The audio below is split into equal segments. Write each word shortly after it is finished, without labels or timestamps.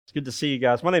It's good to see you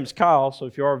guys. My name's Kyle, so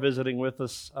if you are visiting with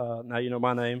us, now you know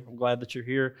my name. I'm glad that you're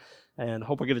here, and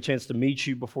hope I get a chance to meet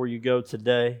you before you go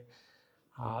today.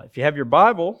 If you have your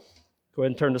Bible, go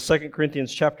ahead and turn to 2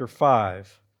 Corinthians chapter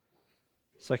 5.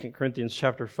 2 Corinthians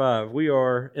chapter 5. We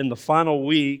are in the final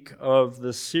week of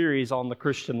this series on the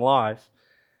Christian life,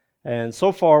 and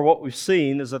so far what we've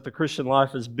seen is that the Christian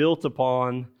life is built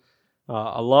upon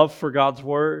a love for God's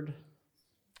Word,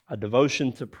 a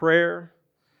devotion to prayer,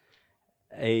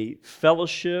 a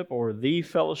fellowship or the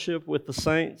fellowship with the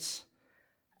saints.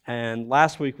 And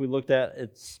last week we looked at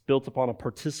it's built upon a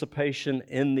participation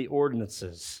in the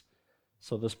ordinances.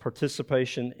 So this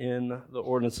participation in the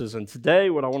ordinances. And today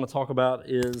what I want to talk about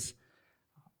is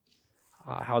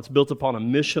how it's built upon a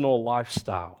missional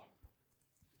lifestyle.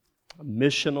 A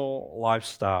missional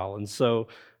lifestyle. And so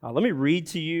let me read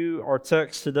to you our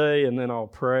text today and then I'll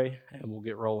pray and we'll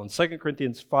get rolling. 2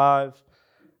 Corinthians 5.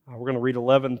 We're going to read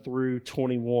 11 through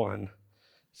 21.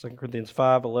 2 Corinthians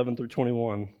 5, 11 through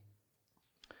 21.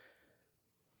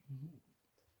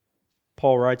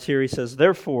 Paul writes here, he says,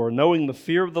 "Therefore, knowing the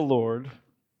fear of the Lord,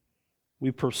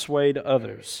 we persuade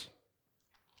others.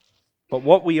 But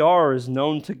what we are is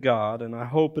known to God, and I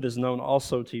hope it is known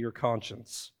also to your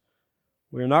conscience.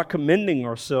 We are not commending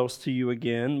ourselves to you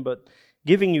again, but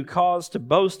giving you cause to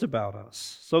boast about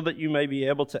us, so that you may be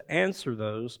able to answer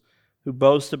those who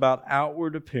boast about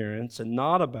outward appearance and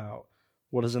not about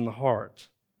what is in the heart.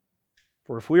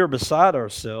 For if we are beside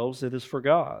ourselves, it is for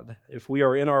God. If we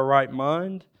are in our right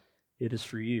mind, it is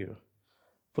for you.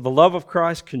 For the love of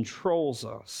Christ controls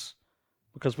us,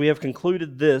 because we have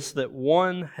concluded this, that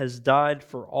one has died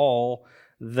for all,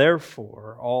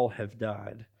 therefore all have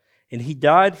died. And he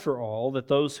died for all, that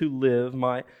those who live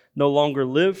might no longer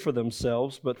live for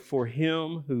themselves, but for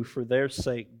him who for their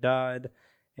sake died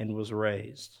and was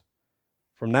raised.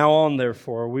 From now on,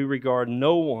 therefore, we regard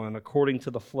no one according to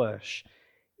the flesh.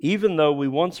 Even though we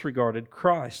once regarded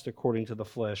Christ according to the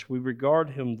flesh, we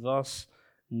regard him thus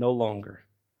no longer.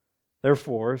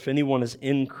 Therefore, if anyone is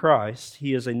in Christ,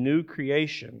 he is a new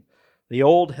creation. The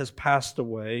old has passed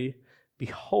away.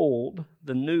 Behold,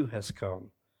 the new has come.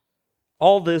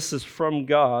 All this is from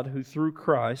God, who through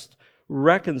Christ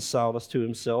reconciled us to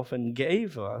himself and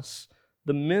gave us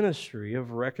the ministry of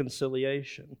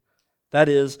reconciliation. That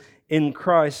is, in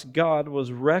Christ, God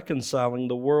was reconciling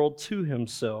the world to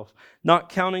himself, not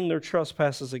counting their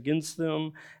trespasses against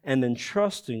them, and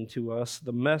entrusting to us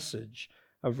the message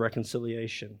of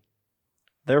reconciliation.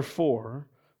 Therefore,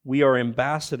 we are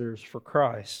ambassadors for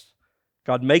Christ.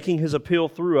 God making his appeal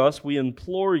through us, we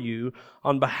implore you,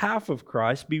 on behalf of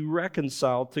Christ, be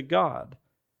reconciled to God.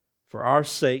 For our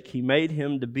sake, he made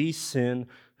him to be sin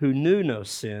who knew no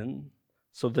sin,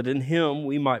 so that in him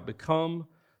we might become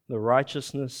the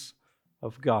righteousness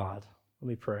of God." Let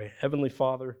me pray. Heavenly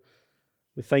Father,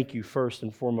 we thank you first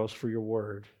and foremost for your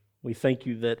word. We thank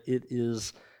you that it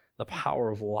is the power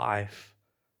of life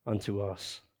unto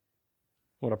us.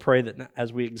 I want to pray that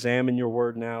as we examine your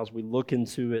word now, as we look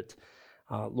into it,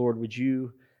 Lord, would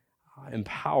you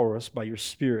empower us by your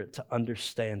Spirit to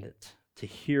understand it, to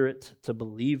hear it, to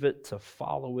believe it, to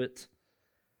follow it.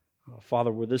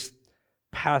 Father, where this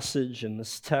passage and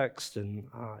this text and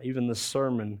even this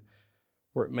sermon,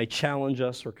 where it may challenge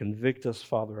us or convict us,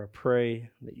 Father, I pray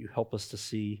that you help us to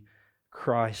see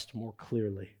Christ more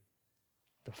clearly,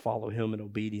 to follow him in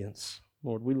obedience.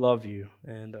 Lord, we love you,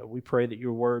 and we pray that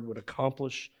your word would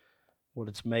accomplish what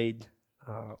it's made,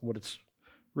 what it's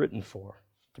written for,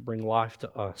 to bring life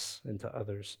to us and to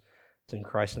others. It's in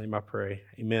Christ's name I pray.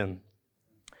 Amen.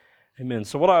 Amen.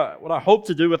 So what I hope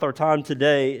to do with our time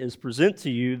today is present to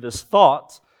you this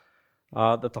thought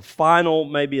that the final,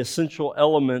 maybe essential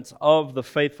element of the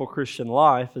faithful Christian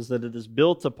life is that it is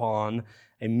built upon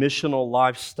a missional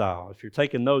lifestyle. If you're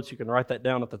taking notes, you can write that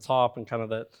down at the top and kind of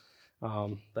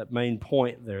that main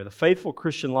point there. The faithful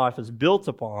Christian life is built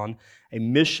upon a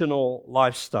missional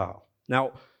lifestyle.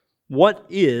 Now, what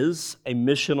is a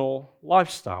missional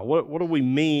lifestyle? What do we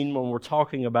mean when we're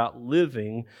talking about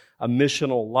living a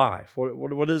missional life?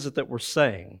 What is it that we're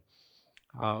saying?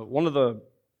 One of the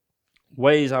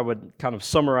ways I would kind of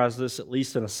summarize this, at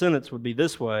least in a sentence, would be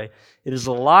this way. It is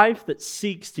a life that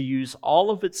seeks to use all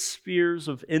of its spheres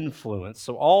of influence.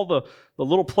 So all the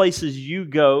little places you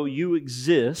go, you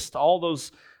exist, all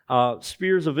those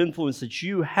spheres of influence that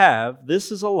you have,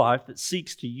 this is a life that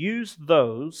seeks to use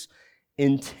those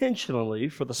intentionally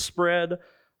for the spread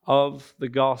of the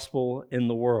gospel in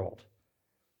the world.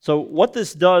 So what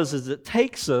this does is it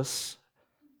takes us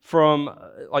from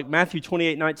like Matthew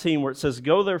 28:19, where it says,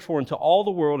 "Go therefore into all the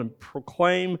world and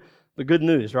proclaim the good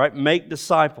news," right? Make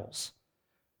disciples.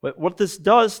 But what this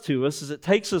does to us is it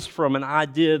takes us from an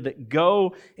idea that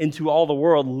go into all the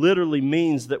world literally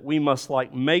means that we must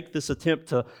make this attempt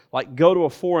to go to a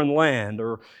foreign land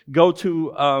or go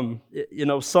to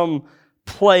some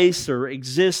place or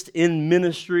exist in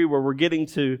ministry where we're getting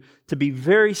to be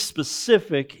very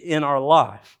specific in our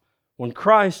life. When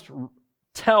Christ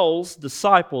tells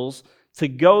disciples to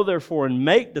go, therefore, and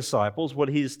make disciples, what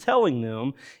He is telling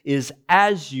them is,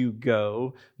 as you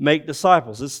go, make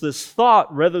disciples. It's this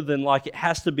thought rather than it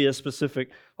has to be a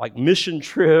specific mission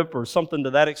trip or something to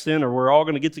that extent, or we're all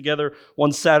going to get together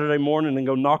one Saturday morning and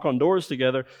go knock on doors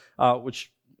together, which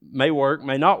may work,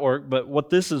 may not work, but what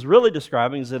this is really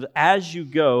describing is that as you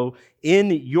go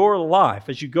in your life,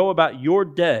 as you go about your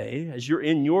day, as you're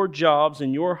in your jobs,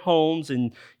 in your homes,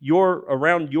 and you're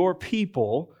around your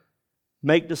people,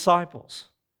 make disciples.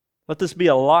 Let this be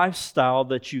a lifestyle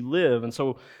that you live. And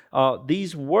so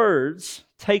these words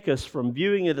take us from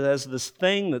viewing it as this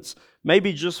thing that's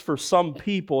maybe just for some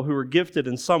people who are gifted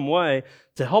in some way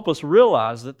to help us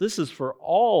realize that this is for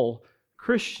all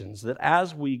Christians, that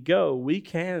as we go, we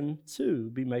can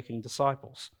too be making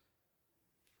disciples.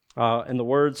 In the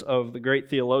words of the great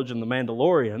theologian, the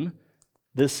Mandalorian,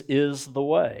 this is the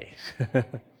way.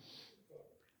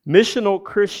 Missional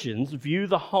Christians view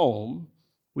the home,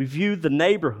 we view the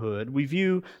neighborhood, we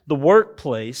view the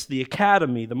workplace, the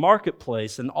academy, the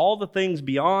marketplace, and all the things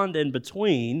beyond and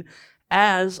between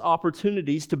as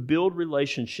opportunities to build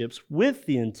relationships with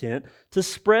the intent to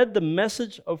spread the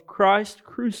message of Christ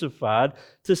crucified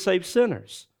to save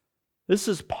sinners. This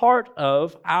is part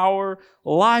of our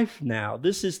life now.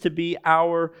 This is to be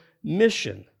our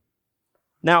mission.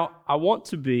 Now, I want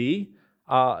to be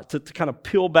to kind of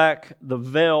peel back the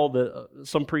veil that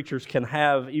some preachers can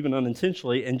have even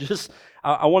unintentionally, and just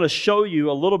I want to show you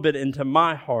a little bit into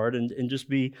my heart and just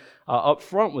be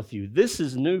upfront with you. This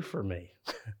is new for me.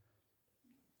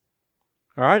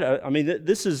 All right? I mean,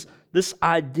 this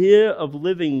idea of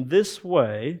living this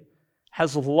way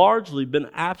has largely been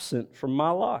absent from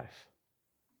my life.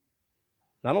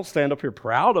 I don't stand up here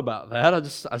proud about that. I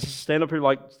just stand up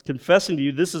here confessing to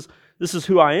you, this is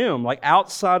who I am.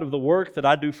 Outside of the work that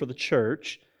I do for the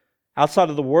church, outside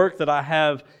of the work that I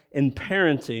have in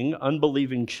parenting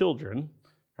unbelieving children,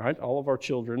 right? All of our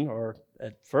children are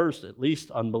at first at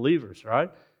least unbelievers, right?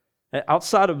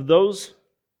 Outside of those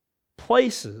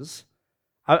places,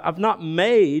 I've not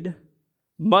made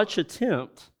much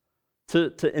attempt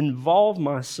to involve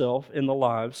myself in the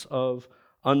lives of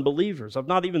unbelievers. I've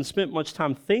not even spent much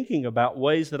time thinking about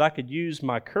ways that I could use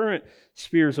my current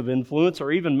spheres of influence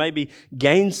or even maybe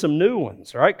gain some new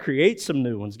ones, right? Create some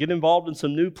new ones, get involved in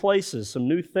some new places, some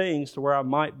new things to where I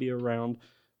might be around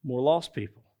more lost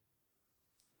people.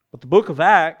 But the book of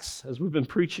Acts, as we've been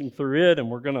preaching through it, and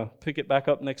we're going to pick it back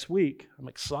up next week, I'm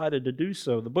excited to do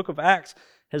so. The book of Acts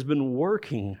has been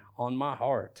working on my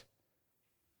heart.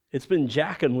 It's been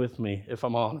jacking with me, if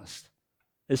I'm honest.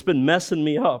 It's been messing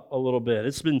me up a little bit.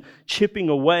 It's been chipping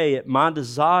away at my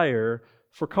desire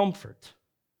for comfort.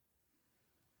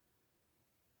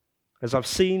 As I've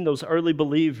seen those early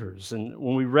believers, and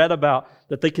when we read about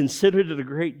that they considered it a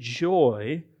great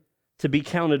joy to be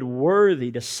counted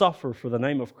worthy to suffer for the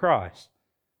name of Christ,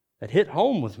 that hit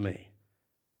home with me.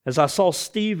 As I saw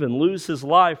Stephen lose his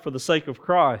life for the sake of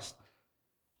Christ,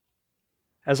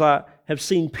 as I have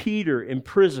seen Peter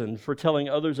imprisoned for telling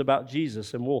others about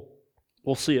Jesus, and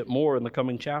we'll see it more in the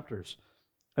coming chapters.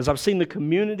 As I've seen the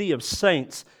community of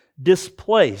saints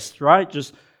displaced, right?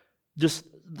 Just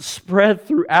spread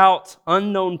throughout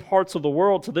unknown parts of the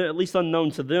world, to them, at least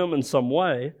unknown to them in some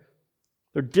way.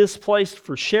 They're displaced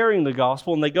for sharing the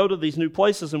gospel, and they go to these new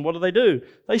places, and what do?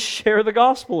 They share the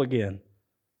gospel again.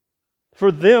 For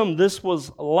them, this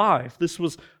was life. This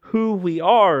was who we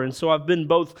are. And so I've been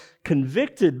both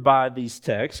convicted by these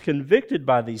texts, convicted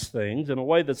by these things in a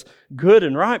way that's good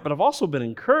and right, but I've also been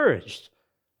encouraged.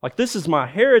 This is my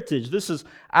heritage. This is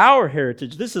our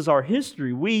heritage. This is our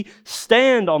history. We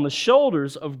stand on the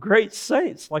shoulders of great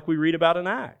saints like we read about in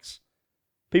Acts.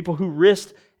 People who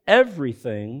risked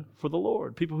everything for the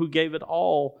Lord. People who gave it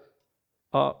all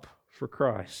up for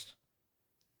Christ.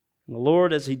 And the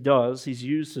Lord, as He does, He's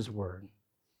used His Word.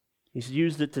 He's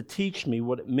used it to teach me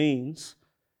what it means,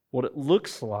 what it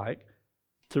looks like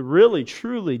to really,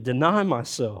 truly deny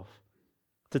myself,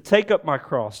 to take up my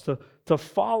cross, to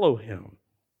follow Him.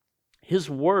 His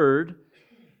Word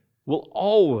will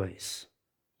always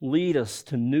lead us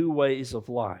to new ways of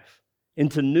life,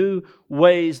 into new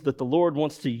ways that the Lord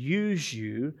wants to use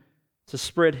you to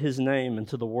spread His name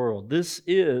into the world. This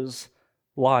is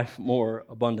life more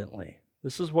abundantly.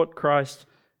 This is what Christ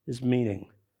is meaning.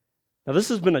 Now, this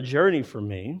has been a journey for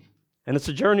me. And it's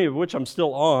a journey of which I'm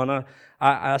still on.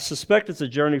 I suspect it's a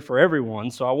journey for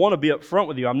everyone, so I want to be upfront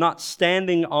with you. I'm not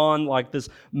standing on like this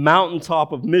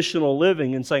mountaintop of missional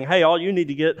living and saying, hey, all you need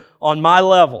to get on my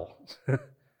level.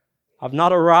 I've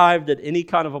not arrived at any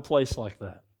kind of a place like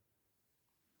that.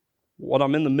 What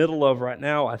I'm in the middle of right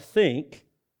now, I think,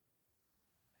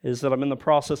 is that I'm in the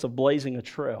process of blazing a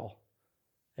trail.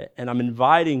 And I'm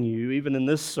inviting you, even in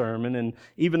this sermon, and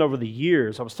even over the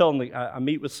years. I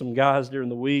meet with some guys during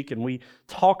the week, and we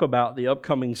talk about the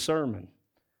upcoming sermon.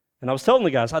 And I was telling the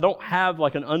guys, I don't have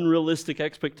like an unrealistic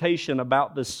expectation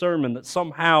about this sermon that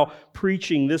somehow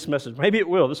preaching this message, maybe it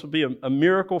will. This will be a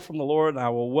miracle from the Lord, and I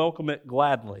will welcome it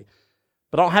gladly.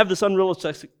 But I don't have this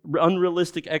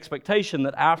unrealistic expectation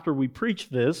that after we preach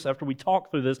this, after we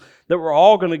talk through this, that we're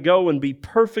all going to go and be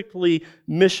perfectly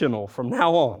missional from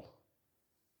now on.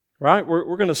 Right?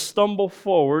 We're going to stumble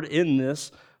forward in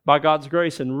this by God's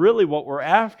grace. And really what we're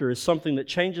after is something that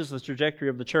changes the trajectory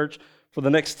of the church for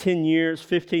the next 10 years,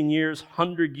 15 years,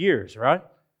 100 years, right?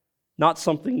 Not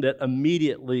something that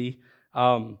immediately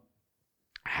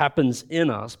happens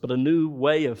in us, but a new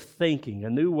way of thinking,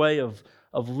 a new way of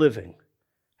living.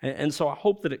 And so I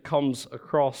hope that it comes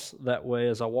across that way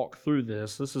as I walk through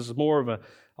this. This is more of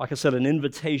like I said, an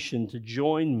invitation to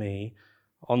join me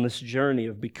on this journey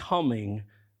of becoming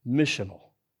missional,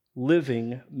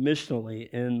 living missionally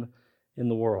in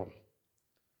the world.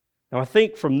 Now, I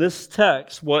think from this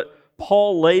text, what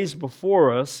Paul lays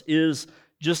before us is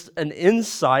just an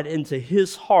insight into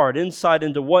his heart, insight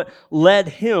into what led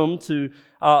him to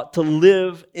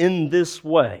live in this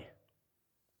way.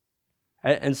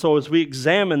 And so as we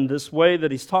examine this way that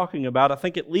he's talking about, I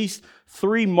think at least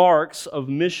 3 marks of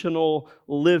missional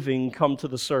living come to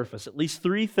the surface. At least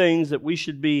 3 things that we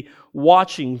should be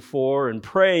watching for and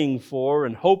praying for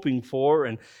and hoping for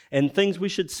and things we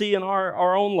should see in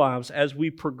our own lives as we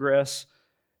progress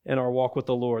in our walk with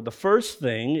the Lord. The first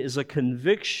thing is a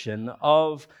conviction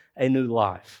of a new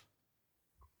life.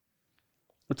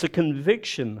 It's a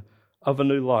conviction of a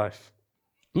new life.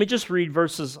 Let me just read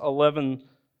verses 11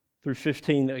 through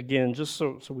 15 again, just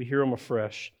so we hear them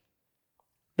afresh.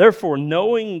 Therefore,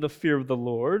 knowing the fear of the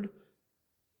Lord,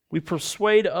 we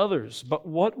persuade others, but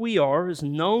what we are is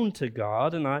known to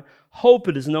God, and I hope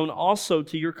it is known also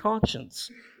to your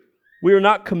conscience. We are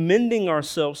not commending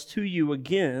ourselves to you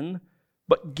again,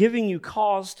 but giving you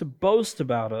cause to boast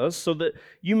about us, so that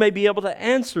you may be able to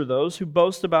answer those who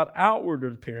boast about outward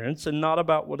appearance and not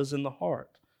about what is in the heart.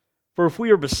 For if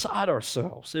we are beside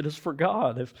ourselves, it is for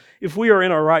God. If we are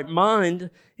in our right mind,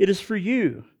 it is for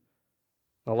you.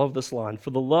 I love this line. For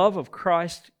the love of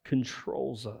Christ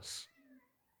controls us.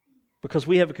 Because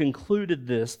we have concluded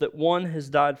this, that one has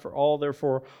died for all,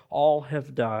 therefore all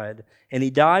have died. And he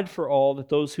died for all, that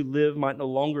those who live might no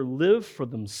longer live for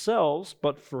themselves,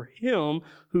 but for him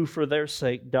who for their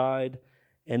sake died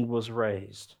and was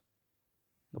raised.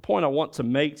 The point I want to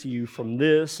make to you from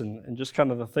this, and just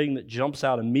kind of the thing that jumps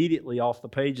out immediately off the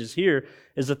pages here,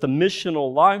 is that the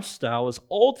missional lifestyle is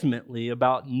ultimately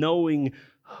about knowing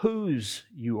whose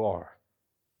you are.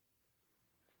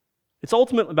 It's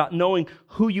ultimately about knowing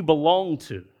who you belong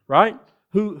to, right?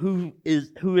 Who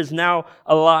is now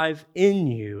alive in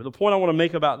you. The point I want to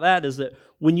make about that is that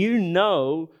when you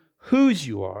know whose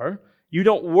you are, you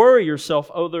don't worry yourself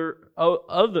over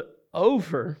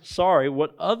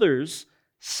what others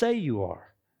say you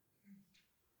are.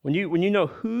 When you know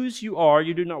whose you are,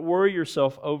 you do not worry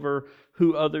yourself over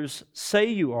who others say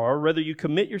you are. Rather, you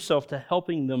commit yourself to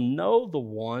helping them know the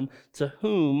one to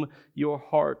whom your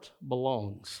heart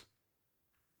belongs.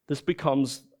 This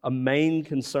becomes a main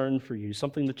concern for you,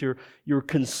 something that you're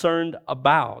concerned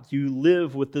about. You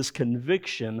live with this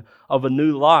conviction of a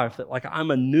new life, that like I'm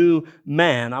a new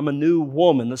man, I'm a new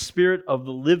woman. The Spirit of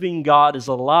the living God is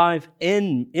alive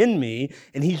in me,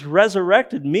 and He's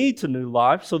resurrected me to new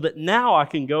life so that now I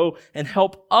can go and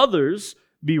help others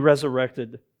be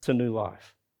resurrected to new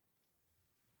life.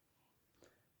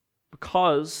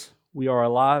 Because we are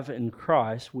alive in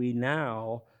Christ, we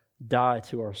now die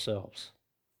to ourselves.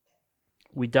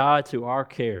 We die to our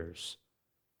cares,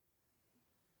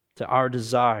 to our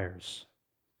desires,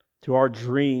 to our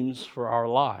dreams for our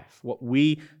life, what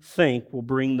we think will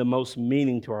bring the most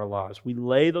meaning to our lives. We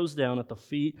lay those down at the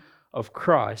feet of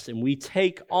Christ, and we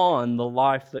take on the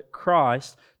life that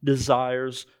Christ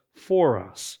desires for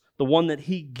us, the one that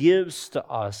He gives to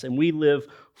us, and we live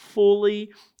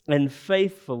fully and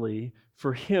faithfully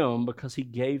for Him because He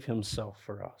gave Himself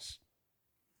for us.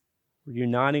 We're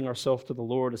uniting ourselves to the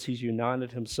Lord as He's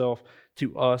united Himself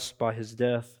to us by His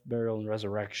death, burial, and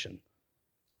resurrection.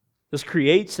 This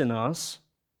creates in us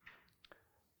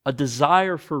a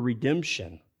desire for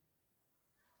redemption.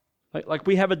 Like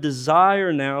we have a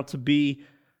desire now to be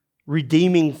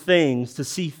redeeming things, to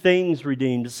see things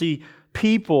redeemed, to see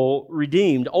people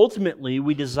redeemed. Ultimately,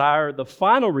 we desire the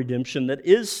final redemption that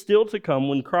is still to come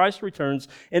when Christ returns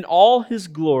in all His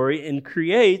glory and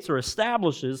creates or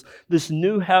establishes this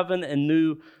new heaven and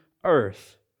new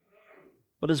earth.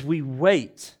 But as we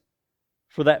wait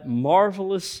for that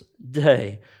marvelous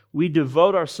day, we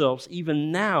devote ourselves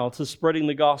even now to spreading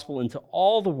the gospel into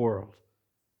all the world,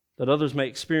 that others may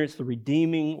experience the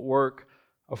redeeming work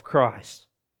of Christ.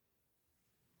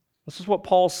 This is what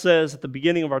Paul says at the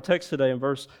beginning of our text today in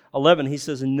verse 11. He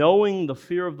says, knowing the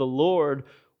fear of the Lord,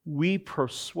 we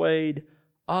persuade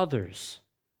others.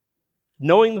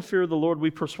 Knowing the fear of the Lord, we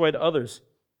persuade others.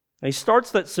 And he starts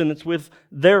that sentence with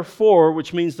therefore,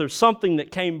 which means there's something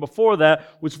that came before that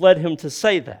which led him to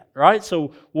say that, right?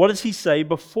 So what does he say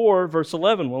before verse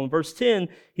 11? Well, in verse 10,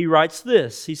 he writes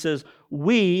this. He says,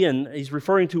 we, and he's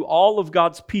referring to all of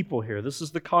God's people here. This is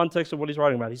the context of what he's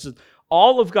writing about. He says,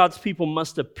 all of God's people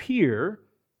must appear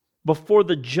before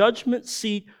the judgment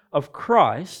seat of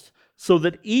Christ so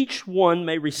that each one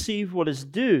may receive what is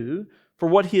due for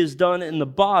what he has done in the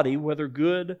body, whether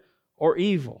good or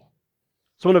evil.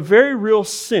 So in a very real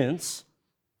sense,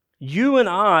 you and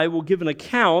I will give an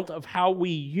account of how we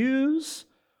use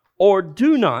or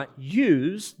do not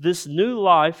use this new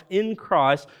life in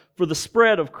Christ for the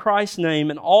spread of Christ's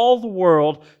name in all the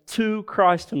world to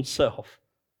Christ Himself.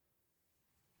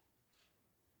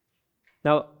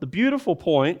 Now, the beautiful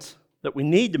point that we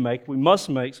need to make, we must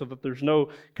make so that there's no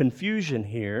confusion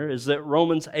here, is that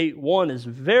Romans 8:1 is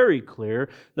very clear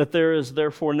that there is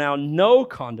therefore now no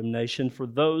condemnation for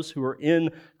those who are in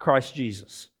Christ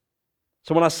Jesus.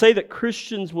 So when I say that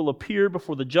Christians will appear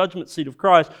before the judgment seat of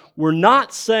Christ, we're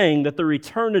not saying that their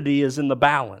eternity is in the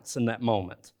balance in that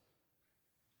moment.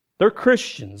 They're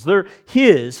Christians. They're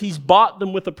His. He's bought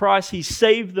them with a price. He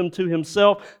saved them to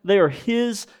Himself. They are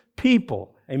His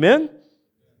people. Amen?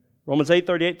 Romans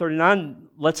 8:38, 39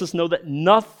 lets us know that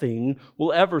nothing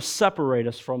will ever separate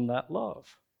us from that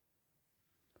love.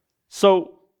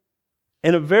 So,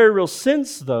 in a very real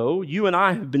sense, though, you and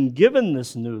I have been given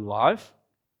this new life.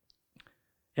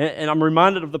 And I'm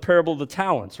reminded of the parable of the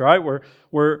talents, right?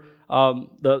 Where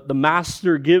the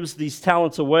master gives these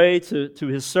talents away to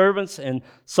his servants, and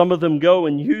some of them go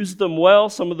and use them well,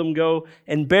 some of them go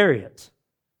and bury it.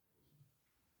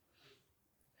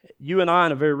 You and I,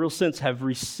 in a very real sense, have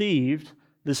received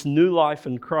this new life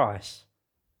in Christ.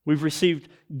 We've received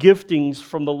giftings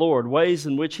from the Lord, ways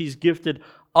in which He's gifted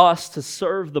us to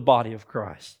serve the body of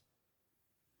Christ.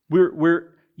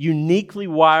 We're uniquely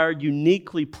wired,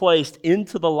 uniquely placed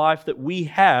into the life that we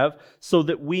have so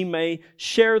that we may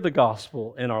share the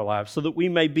gospel in our lives, so that we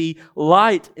may be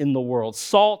light in the world,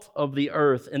 salt of the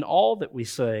earth in all that we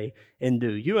say and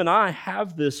do. You and I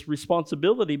have this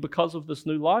responsibility because of this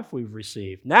new life we've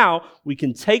received. Now we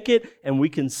can take it and we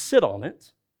can sit on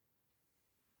it,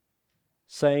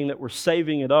 saying that we're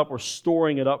saving it up, we're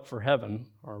storing it up for heaven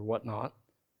or whatnot.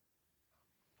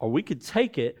 Or we could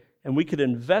take it and we could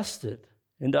invest it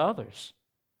into others.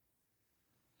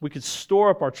 We could store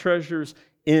up our treasures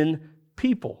in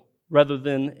people rather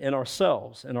than in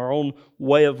ourselves, in our own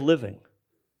way of living.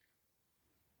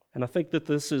 And I think that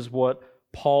this is what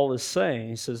Paul is saying.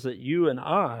 He says that you and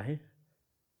I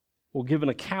will give an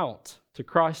account to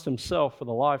Christ Himself for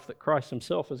the life that Christ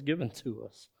Himself has given to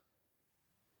us.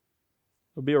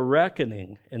 There'll be a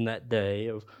reckoning in that day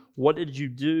of what did you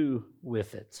do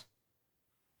with it?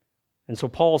 And so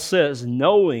Paul says,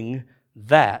 knowing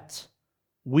that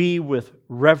we with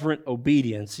reverent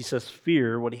obedience, he says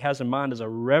fear, what he has in mind is a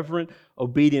reverent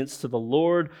obedience to the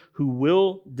Lord who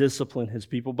will discipline His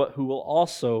people, but who will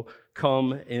also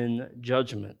come in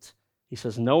judgment. He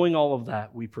says, knowing all of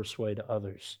that, we persuade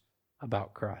others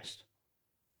about Christ.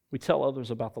 We tell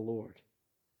others about the Lord.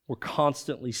 We're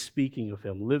constantly speaking of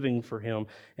Him, living for Him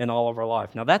in all of our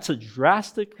life. Now that's a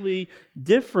drastically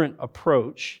different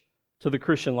approach to the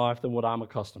Christian life than what I'm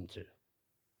accustomed to,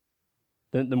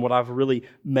 than what I've really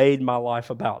made my life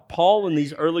about. Paul and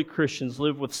these early Christians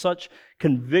lived with such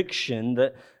conviction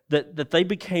that they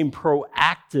became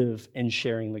proactive in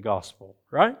sharing the gospel,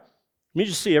 right? You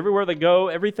just see everywhere they go,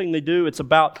 everything they do, it's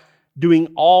about doing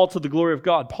all to the glory of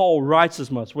God. Paul writes as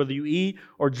much, whether you eat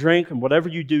or drink and whatever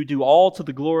you do, do all to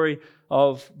the glory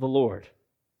of the Lord.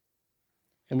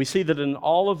 And we see that in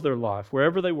all of their life,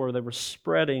 wherever they were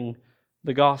spreading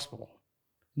the gospel.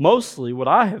 Mostly what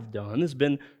I have done has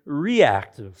been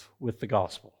reactive with the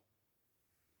gospel.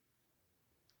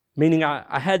 Meaning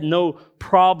I had no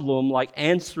problem like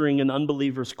answering an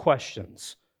unbeliever's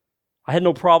questions I had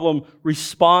no problem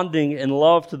responding in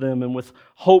love to them and with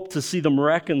hope to see them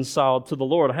reconciled to the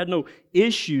Lord. I had no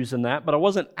issues in that, but I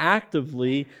wasn't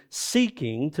actively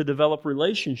seeking to develop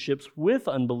relationships with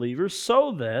unbelievers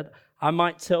so that I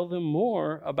might tell them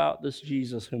more about this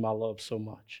Jesus whom I love so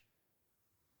much,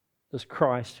 this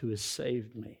Christ who has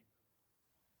saved me.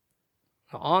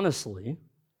 Now, honestly,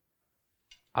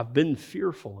 I've been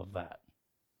fearful of that.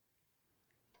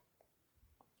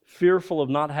 Fearful of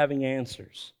not having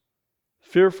answers.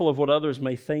 Fearful of what others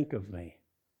may think of me.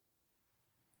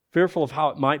 Fearful of how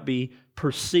it might be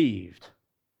perceived.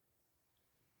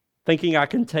 Thinking I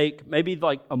can take maybe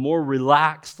like a more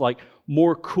relaxed, like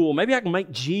more cool. Maybe I can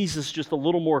make Jesus just a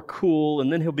little more cool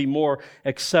and then he'll be more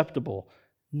acceptable.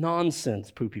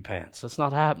 Nonsense, poopy pants. That's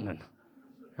not happening.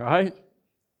 Right?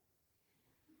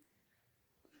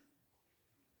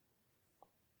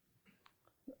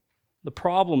 The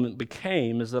problem it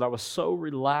became is that I was so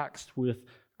relaxed with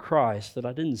Christ that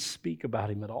I didn't speak about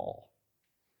him at all.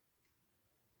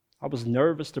 I was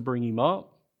nervous to bring him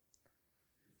up.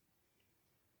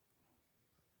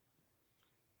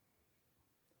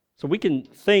 So we can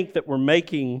think that we're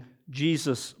making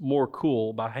Jesus more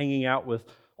cool by hanging out with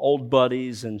old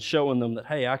buddies and showing them that,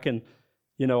 hey, I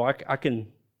can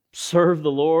serve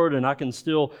the Lord and I can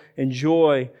still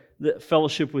enjoy the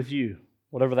fellowship with you,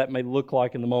 whatever that may look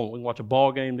like in the moment. We can watch a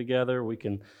ball game together. We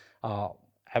can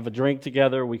have a drink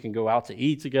together. We can go out to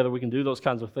eat together. We can do those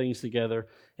kinds of things together.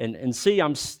 And see,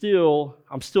 I'm still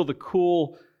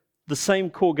the same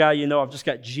cool guy you know. I've just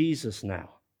got Jesus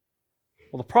now.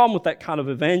 Well, the problem with that kind of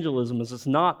evangelism is it's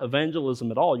not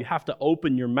evangelism at all. You have to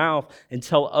open your mouth and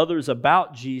tell others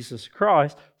about Jesus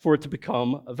Christ for it to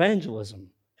become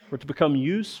evangelism, for it to become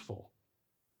useful.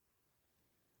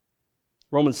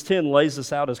 Romans 10 lays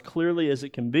this out as clearly as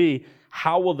it can be.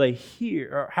 How will they hear,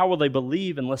 or how will they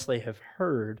believe unless they have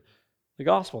heard the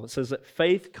gospel? It says that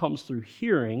faith comes through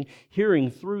hearing,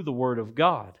 hearing through the word of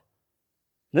God.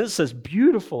 And then it says,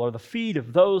 beautiful are the feet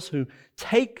of those who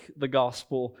take the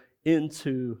gospel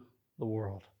into the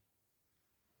world.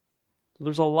 So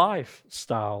there's a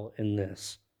lifestyle in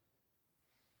this.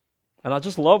 And I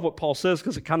just love what Paul says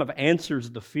because it kind of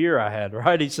answers the fear I had,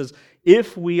 right? He says,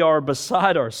 if we are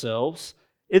beside ourselves,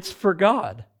 it's for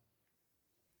God.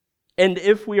 And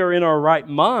if we are in our right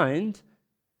mind,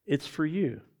 it's for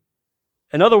you.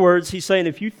 In other words, he's saying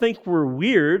if you think we're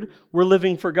weird, we're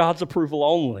living for God's approval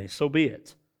only, so be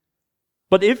it.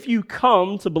 But if you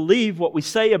come to believe what we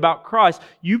say about Christ,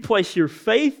 you place your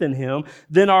faith in Him,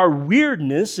 then our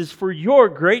weirdness is for your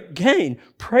great gain.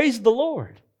 Praise the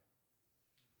Lord.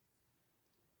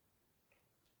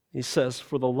 He says,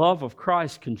 for the love of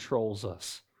Christ controls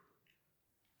us.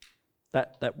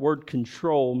 That word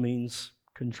control means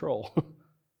control.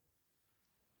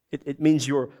 It means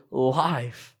your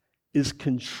life is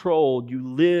controlled. You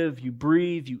live, you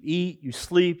breathe, you eat, you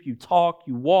sleep, you talk,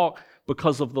 you walk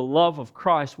because of the love of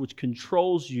Christ which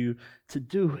controls you to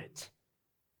do it.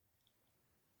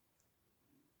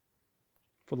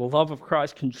 For the love of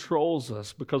Christ controls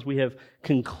us because we have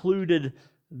concluded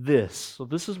this. So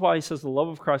this is why he says the love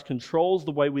of Christ controls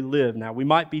the way we live. Now, we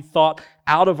might be thought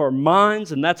out of our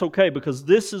minds, and that's okay because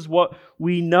this is what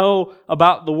we know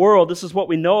about the world. This is what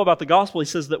we know about the gospel. He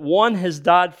says that one has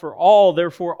died for all,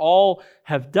 therefore all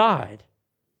have died.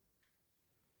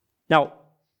 Now,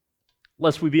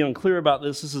 lest we be unclear about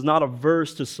this, this is not a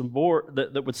verse to support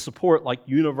that would support like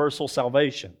universal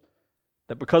salvation.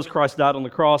 That because Christ died on the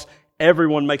cross,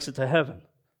 everyone makes it to heaven.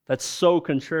 That's so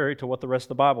contrary to what the rest of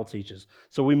the Bible teaches.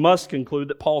 So we must conclude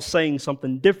that Paul's saying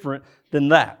something different than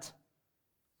that.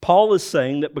 Paul is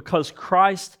saying that because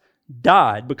Christ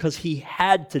died, because He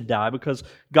had to die, because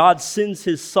God sends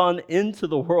His Son into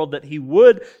the world that He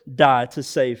would die to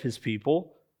save His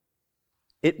people,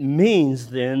 it means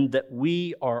then that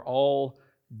we are all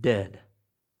dead.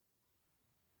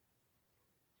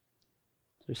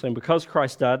 So he's saying because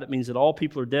Christ died, that means that all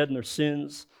people are dead in their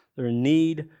sins. They're in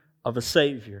need of a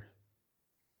Savior.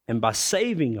 And by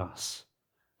saving us,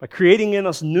 by creating in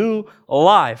us new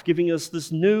life, giving us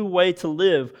this new way to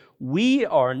live, we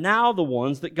are now the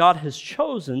ones that God has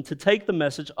chosen to take the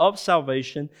message of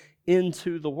salvation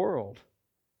into the world.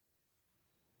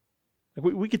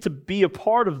 We get to be a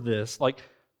part of this. Like,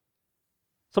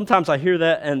 sometimes I hear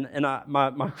that, and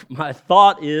my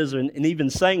thought is, and even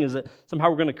saying is that somehow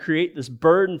we're going to create this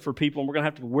burden for people, and we're going to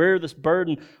have to wear this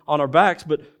burden on our backs.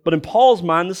 But in Paul's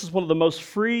mind, this is one of the most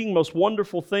freeing, most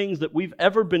wonderful things that we've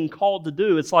ever been called to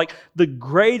do. It's like the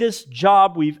greatest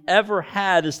job we've ever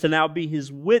had is to now be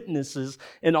His witnesses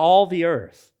in all the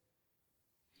earth,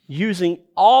 using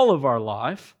all of our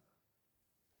life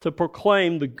to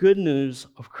proclaim the good news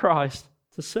of Christ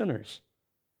to sinners.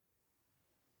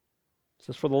 It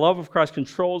says, for the love of Christ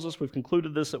controls us. We've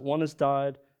concluded this, that one has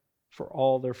died for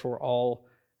all, therefore all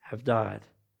have died.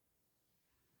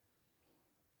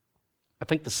 I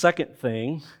think the second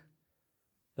thing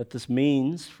that this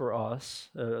means for us,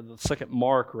 the second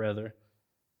mark rather,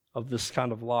 of this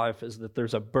kind of life is that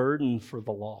there's a burden for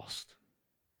the lost.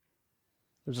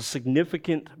 There's a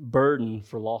significant burden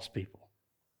for lost people.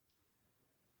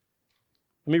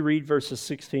 Let me read verses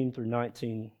 16 through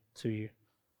 19 to you. It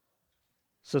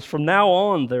says, from now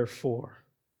on, therefore,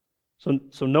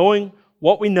 so knowing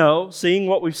what we know, seeing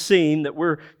what we've seen, that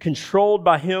we're controlled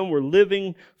by Him, we're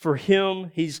living for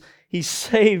Him, He's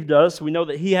saved us. We know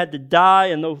that He had to die,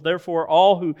 and therefore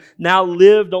all who now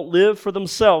live don't live for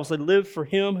themselves. They live for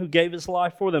Him who gave His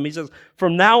life for them. He says,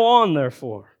 from now on,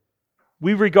 therefore,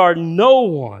 we regard no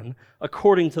one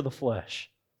according to the flesh.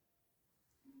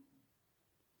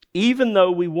 Even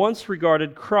though we once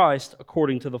regarded Christ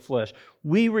according to the flesh,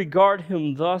 we regard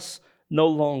Him thus no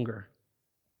longer.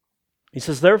 He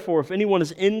says, therefore, if anyone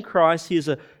is in Christ, he is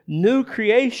a new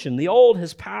creation. The old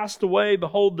has passed away.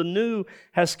 Behold, the new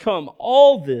has come.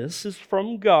 All this is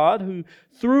from God, who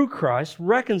through Christ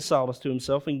reconciled us to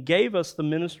Himself and gave us the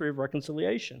ministry of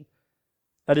reconciliation.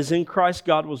 That is, in Christ,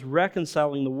 God was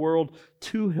reconciling the world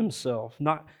to Himself,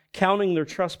 not counting their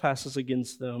trespasses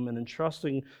against them, and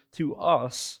entrusting to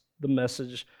us the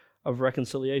message of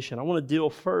reconciliation. I want to deal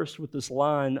first with this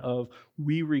line of,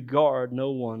 we regard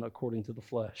no one according to the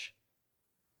flesh.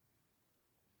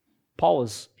 Paul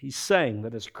he's saying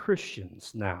that as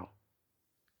Christians now,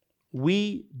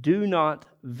 we do not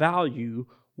value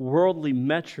worldly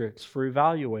metrics for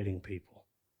evaluating people.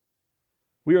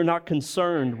 We are not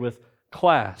concerned with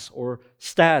class or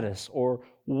status or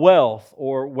wealth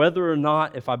or whether or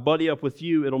not if I buddy up with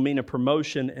you, it'll mean a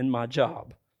promotion in my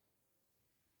job.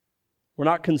 We're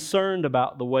not concerned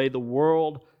about the way the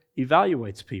world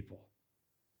evaluates people.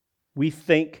 We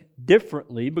think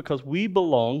differently because we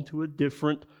belong to a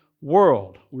different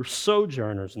world. We're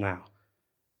sojourners now.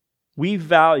 We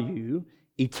value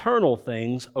eternal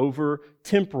things over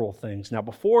temporal things. Now,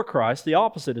 before Christ, the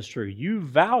opposite is true. You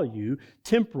value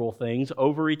temporal things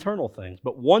over eternal things.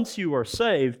 But once you are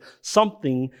saved,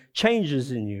 something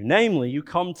changes in you. Namely, you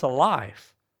come to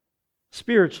life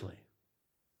spiritually.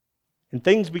 And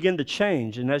things begin to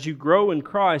change. And as you grow in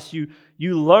Christ, you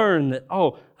learn that,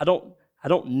 I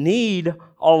don't need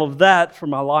all of that for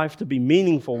my life to be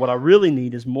meaningful. What I really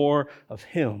need is more of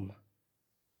Him.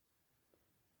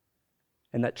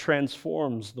 And that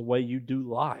transforms the way you do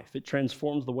life. It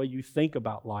transforms the way you think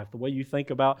about life, the way you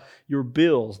think about your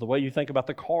bills, the way you think about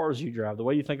the cars you drive, the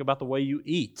way you think about the way you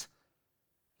eat,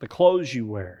 the clothes you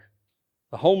wear,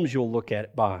 the homes you'll look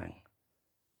at buying,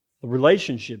 the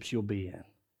relationships you'll be in.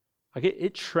 Like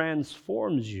it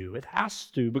transforms you. It has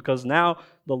to, because now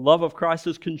the love of Christ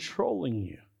is controlling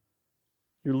you.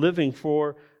 You're living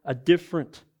for a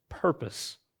different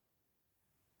purpose.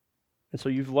 And so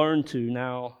you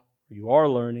are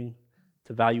learning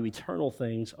to value eternal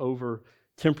things over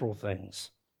temporal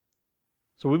things.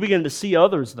 So we begin to see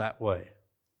others that way.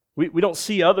 We don't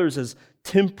see others as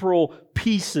temporal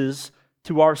pieces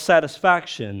to our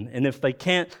satisfaction. And if they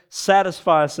can't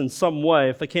satisfy us in some way,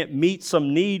 if they can't meet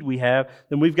some need we have,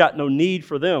 then we've got no need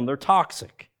for them. They're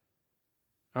toxic.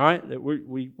 All right?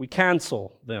 We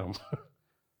cancel them.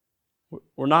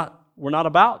 We're not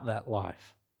about that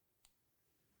life.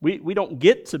 We don't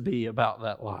get to be about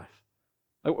that life.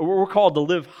 We're called to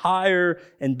live higher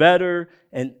and better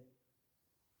and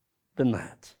than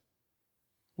that.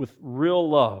 With real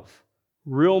love,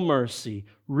 real mercy,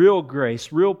 real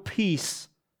grace, real peace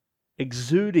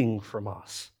exuding from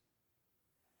us.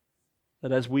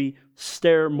 That as we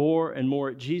stare more and more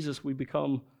at Jesus, we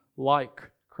become like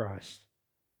Christ.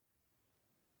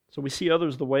 So we see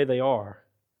others the way they are,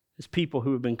 as people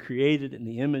who have been created in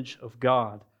the image of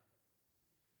God.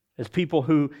 As people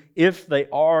who, if they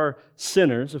are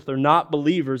sinners, if they're not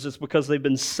believers, it's because they've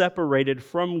been separated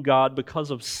from God because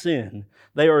of sin.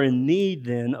 They are in need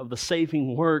then of the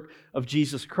saving work of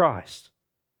Jesus Christ.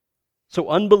 So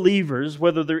unbelievers,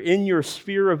 whether they're in your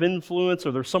sphere of influence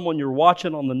or they're someone you're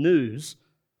watching on the news,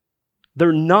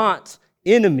 they're not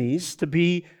enemies to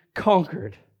be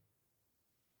conquered.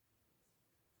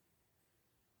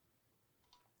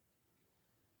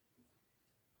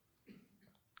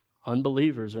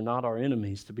 Unbelievers are not our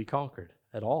enemies to be conquered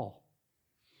at all.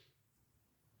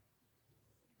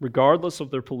 Regardless of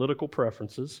their political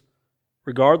preferences,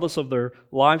 regardless of their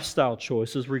lifestyle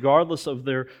choices, regardless of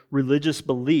their religious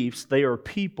beliefs, they are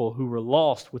people who were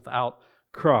lost without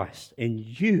Christ. And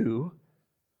you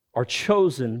are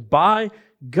chosen by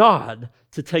God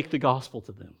to take the gospel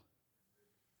to them.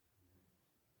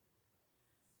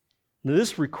 Now,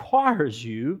 this requires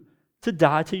you to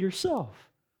die to yourself.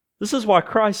 This is why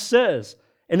Christ says,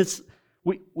 and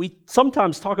we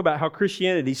sometimes talk about how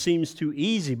Christianity seems too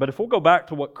easy, but if we'll go back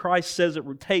to what Christ says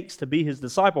it takes to be His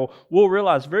disciple, we'll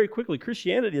realize very quickly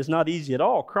Christianity is not easy at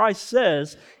all. Christ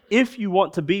says, if you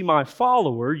want to be my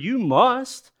follower, you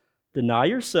must deny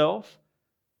yourself,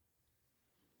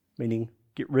 meaning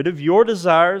get rid of your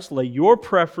desires, lay your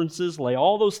preferences, lay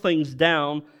all those things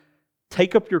down,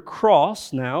 take up your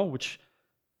cross now, which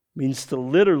means to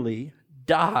literally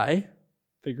die,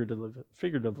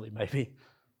 figuratively maybe.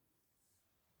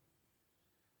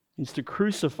 Means to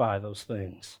crucify those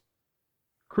things.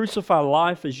 Crucify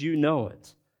life as you know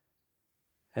it.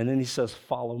 And then He says,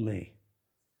 follow me.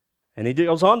 And He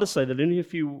goes on to say that any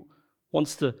of you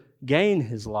wants to gain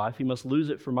his life, he must lose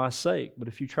it for my sake. But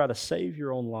if you try to save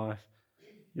your own life,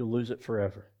 you'll lose it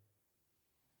forever.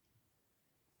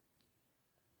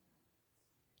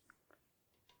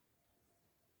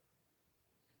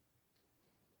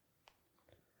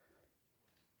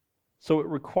 So it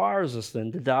requires us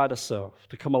then to die to self,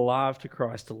 to come alive to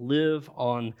Christ, to live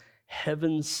on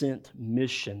heaven-sent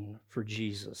mission for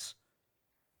Jesus.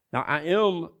 Now, I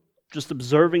am just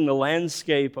observing the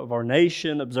landscape of our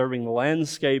nation, observing the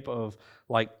landscape of,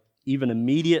 like, even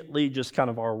immediately just kind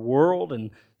of our world and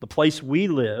the place we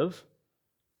live.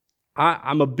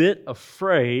 I'm a bit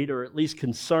afraid, or at least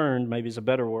concerned, maybe is a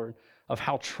better word, of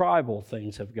how tribal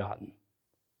things have gotten.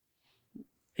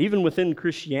 Even within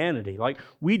Christianity, like,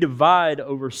 we divide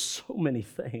over so many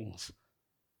things.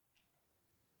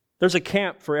 There's a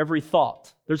camp for every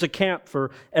thought. There's a camp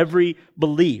for every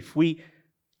belief.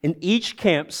 And each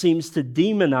camp seems to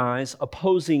demonize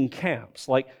opposing camps,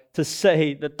 like to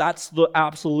say that that's the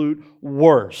absolute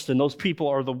worst, and those people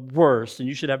are the worst, and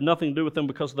you should have nothing to do with them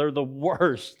because they're the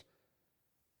worst.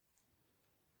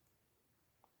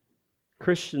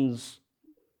 Christians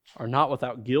are not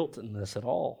without guilt in this at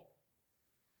all.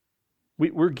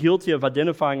 We're guilty of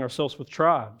identifying ourselves with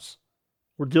tribes.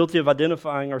 We're guilty of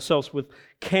identifying ourselves with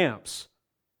camps.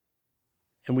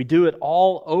 And we do it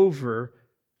all over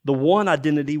the one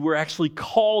identity we're actually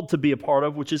called to be a part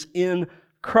of, which is in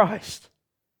Christ.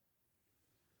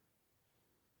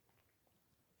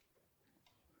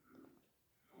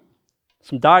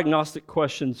 Some diagnostic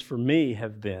questions for me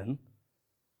have been,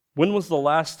 when was the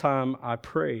last time I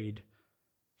prayed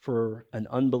for an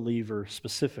unbeliever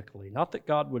specifically? Not that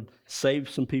God would save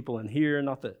some people in here,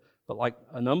 but like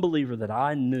an unbeliever that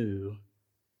I knew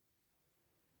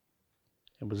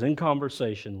and was in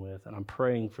conversation with, and I'm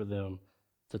praying for them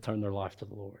to turn their life to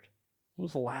the Lord. When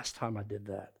was the last time I did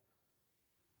that?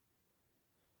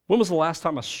 When was the last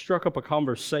time I struck up a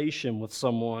conversation with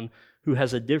someone who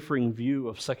has a differing view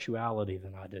of sexuality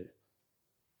than I do?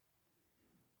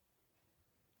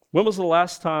 When was the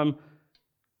last time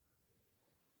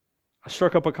I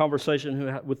struck up a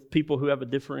conversation with people who have a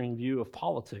differing view of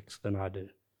politics than I do?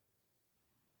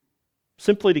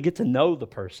 Simply to get to know the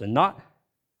person, not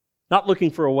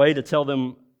looking for a way to tell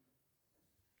them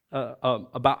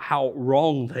about how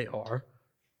wrong they are,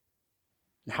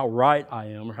 and how right I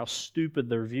am, or how stupid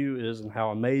their view is, and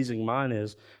how amazing mine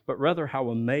is, but rather how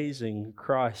amazing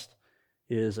Christ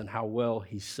is and how well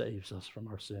He saves us from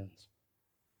our sins.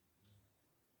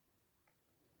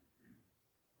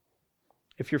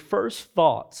 If your first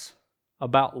thoughts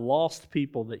about lost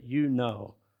people that you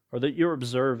know, or that you're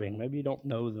observing, maybe you don't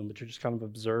know them, but you're just kind of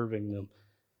observing them,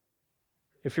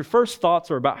 if your first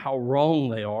thoughts are about how wrong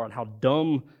they are and how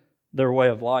dumb their way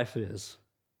of life is,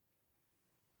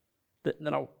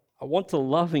 then I want to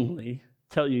lovingly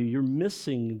tell you, you're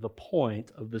missing the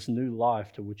point of this new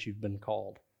life to which you've been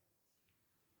called.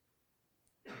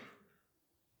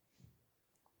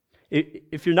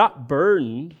 If you're not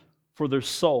burdened for their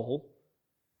soul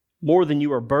more than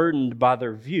you are burdened by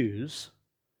their views,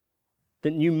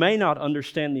 then you may not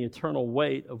understand the eternal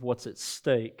weight of what's at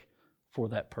stake for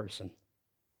that person.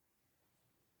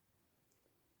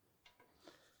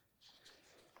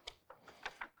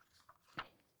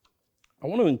 I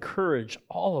want to encourage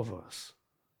all of us,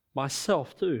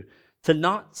 myself too, to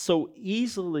not so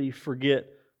easily forget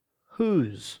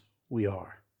whose we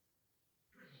are.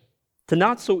 To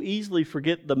not so easily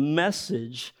forget the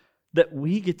message that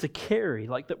we get to carry,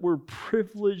 like that we're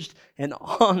privileged and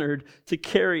honored to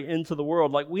carry into the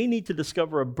world. Like we need to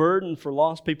discover a burden for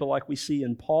lost people like we see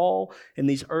in Paul and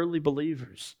these early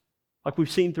believers, like we've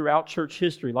seen throughout church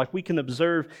history, like we can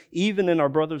observe even in our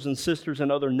brothers and sisters in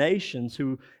other nations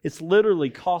who it's literally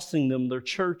costing them their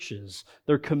churches,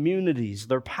 their communities,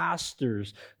 their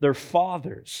pastors, their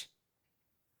fathers,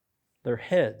 their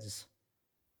heads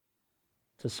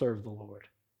to serve the Lord.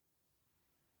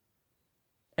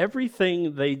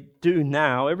 Everything they do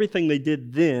now, everything they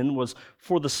did then was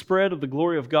for the spread of the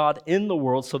glory of God in the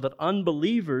world so that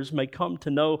unbelievers may come to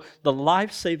know the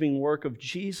life-saving work of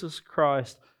Jesus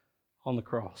Christ on the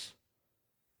cross.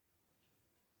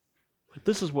 But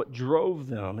this is what drove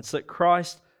them. It's that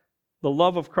Christ, the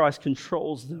love of Christ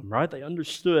controls them, right? They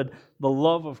understood the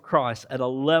love of Christ at a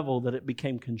level that it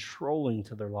became controlling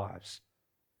to their lives.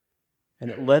 And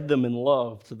it led them in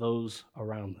love to those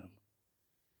around them.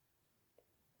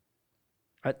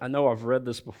 I know I've read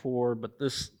this before, but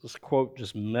this quote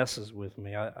just messes with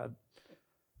me.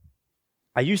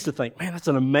 I used to think, man, that's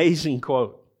an amazing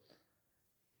quote.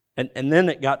 And then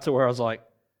it got to where I was like,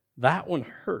 that one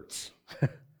hurts.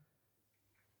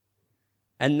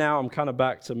 And now I'm kind of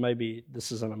back to maybe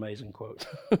this is an amazing quote.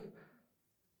 It's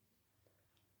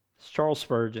Charles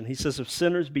Spurgeon. He says, if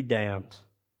sinners be damned,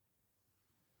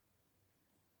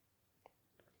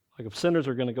 like if sinners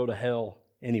are going to go to hell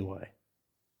anyway,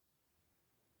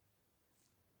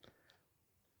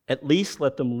 at least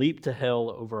let them leap to hell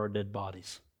over our dead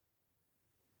bodies.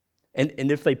 And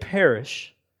if they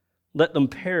perish, let them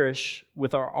perish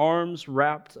with our arms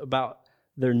wrapped about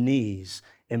their knees,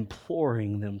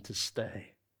 imploring them to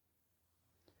stay.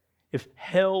 If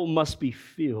hell must be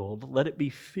filled, let it be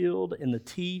filled in the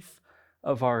teeth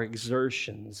of our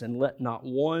exertions, and let not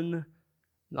one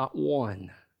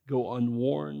go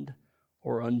unwarned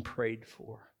or unprayed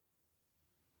for.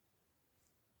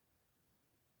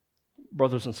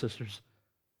 Brothers and sisters,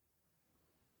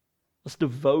 let's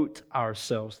devote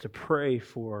ourselves to pray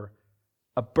for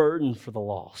a burden for the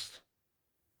lost.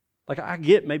 Like, I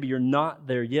get maybe you're not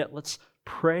there yet. Let's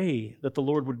pray that the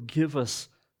Lord would give us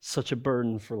such a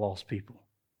burden for lost people.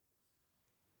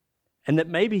 And that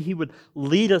maybe He would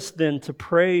lead us then to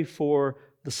pray for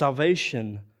the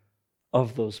salvation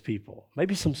of those people.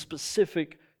 Maybe some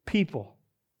specific people.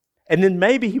 And then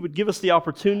maybe He would give us the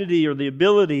opportunity or the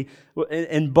ability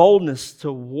and boldness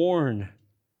to warn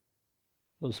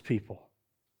those people,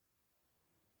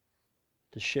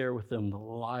 to share with them the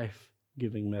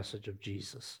life-giving message of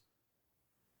Jesus.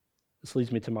 This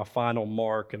leads me to my final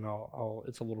mark, and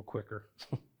it's a little quicker.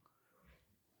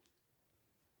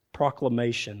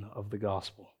 Proclamation of the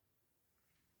gospel.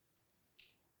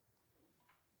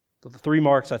 So the three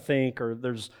marks, I think, are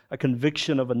there's a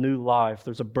conviction of a new life,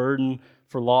 there's a burden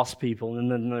for lost people,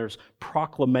 and then there's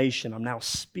proclamation. I'm now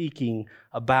speaking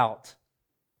about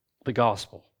the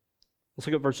gospel. Let's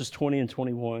look at verses 20 and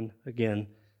 21 again.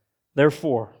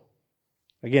 Therefore,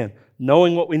 again,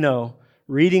 knowing what we know,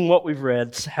 reading what we've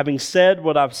read, having said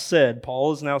what I've said,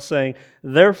 Paul is now saying,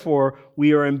 therefore,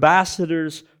 we are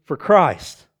ambassadors for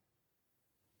Christ.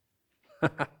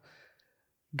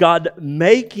 God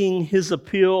making His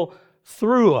appeal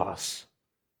through us.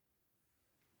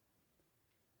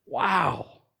 Wow.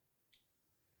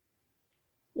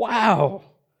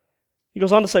 He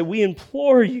goes on to say, we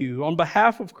implore you on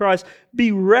behalf of Christ,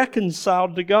 be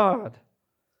reconciled to God.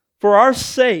 For our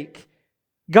sake,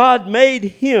 God made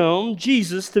Him,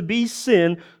 Jesus, to be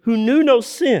sin who knew no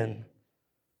sin,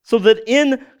 so that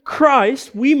in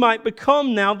Christ we might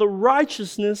become now the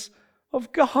righteousness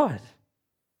of God.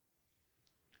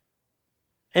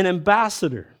 An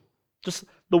ambassador. Just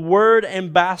the word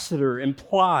ambassador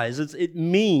implies, it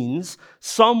means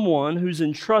someone who's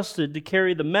entrusted to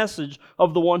carry the message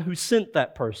of the one who sent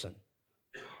that person.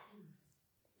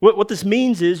 What this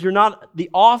means is you're not the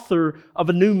author of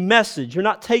a new message. You're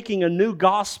not taking a new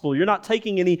gospel. You're not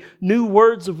taking any new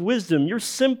words of wisdom. You're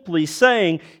simply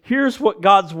saying, here's what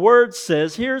God's word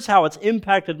says. Here's how it's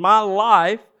impacted my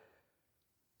life.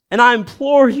 And I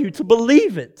implore you to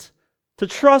believe it, to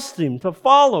trust Him, to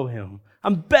follow Him.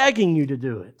 I'm begging you to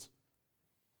do it.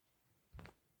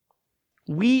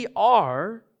 We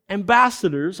are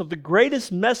ambassadors of the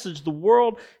greatest message the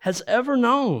world has ever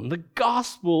known, the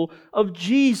gospel of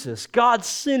Jesus, God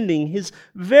sending His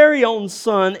very own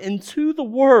Son into the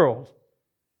world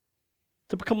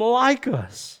to become like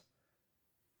us.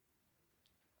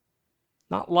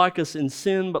 Not like us in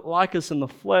sin, but like us in the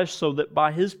flesh, so that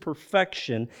by His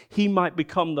perfection He might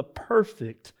become the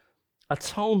perfect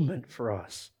atonement for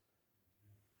us.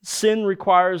 Sin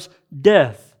requires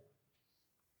death.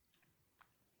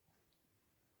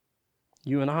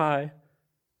 You and I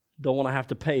don't want to have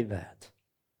to pay that.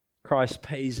 Christ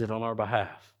pays it on our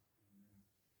behalf.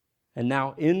 And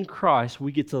now in Christ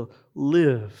we get to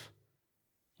live.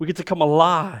 We get to come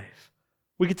alive.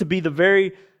 We get to be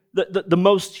the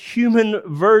most human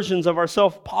versions of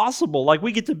ourselves possible. Like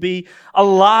we get to be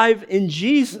alive in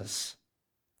Jesus.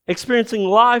 Experiencing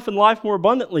life and life more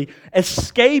abundantly.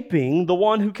 Escaping the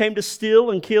one who came to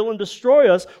steal and kill and destroy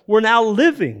us. We're now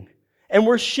living. And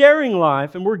we're sharing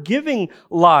life, and we're giving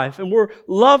life, and we're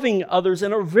loving others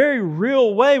in a very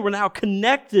real way. We're now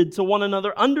connected to one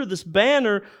another under this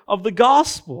banner of the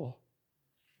gospel.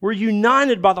 We're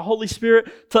united by the Holy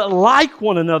Spirit to like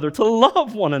one another, to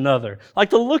love one another,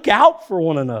 like to look out for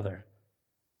one another.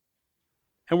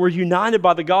 And we're united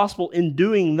by the gospel in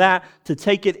doing that to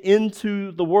take it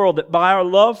into the world, that by our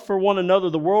love for one another,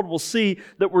 the world will see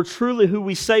that we're truly who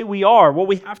we say we are. Well,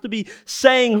 we have to be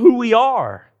saying who we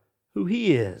are, who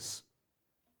He is.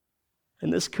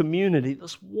 And this community,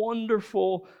 this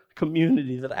wonderful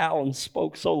community that Alan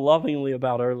spoke so lovingly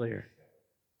about earlier,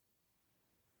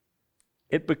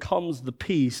 it becomes the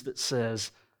peace that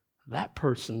says, that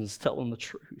person's telling the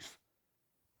truth.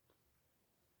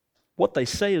 What they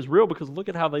say is real because look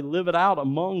at how they live it out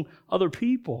among other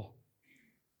people.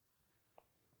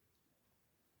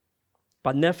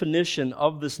 By definition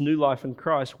of this new life in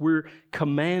Christ, we're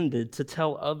commanded to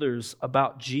tell others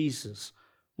about Jesus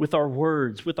with our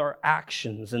words, with our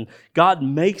actions, and God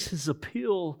makes His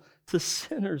appeal to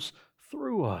sinners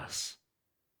through us.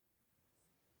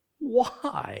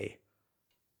 Why?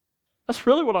 That's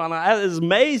really what I'm as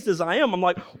amazed as I am. I'm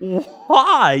like,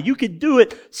 why? You could do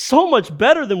it so much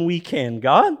better than we can,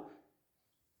 God.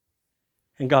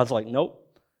 And God's like, nope.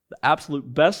 The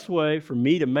absolute best way for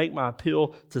me to make my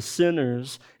appeal to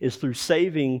sinners is through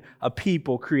saving a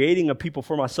people, creating a people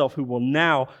for myself who will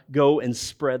now go and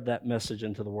spread that message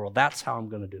into the world. That's how I'm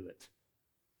going to do it.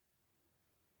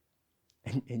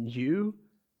 And you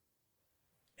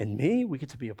and me, we get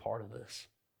to be a part of this.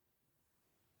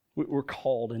 We're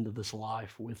called into this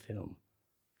life with Him.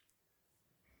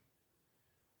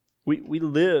 We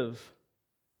live,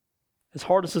 as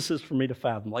hard as this is for me to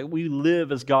fathom, like we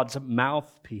live as God's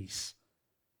mouthpiece.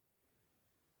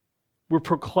 We're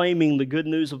proclaiming the good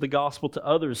news of the gospel to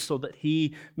others so that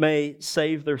He may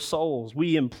save their souls.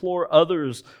 We implore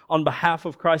others on behalf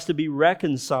of Christ to be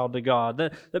reconciled to God.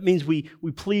 That means we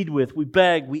plead with, we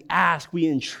beg, we ask, we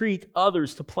entreat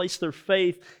others to place their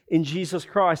faith in Jesus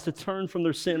Christ, to turn from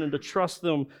their sin and to trust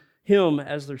Him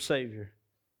as their Savior.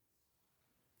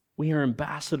 We are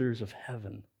ambassadors of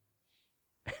heaven,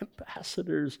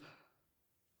 ambassadors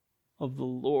of the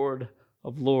Lord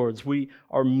of Lords. We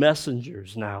are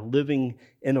messengers now living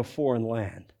in a foreign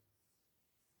land.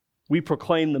 We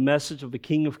proclaim the message of the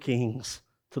King of Kings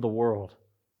to the world,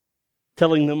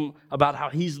 telling them about how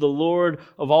He's the Lord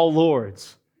of all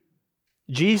lords.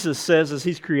 Jesus says, as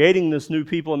He's creating this new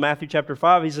people in Matthew chapter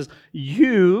 5, He says,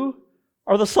 you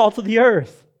are the salt of the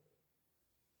earth.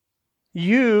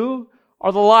 You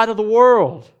are the light of the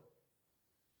world.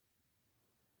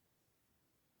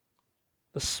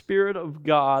 The Spirit of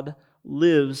God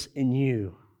lives in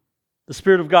you. The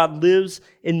Spirit of God lives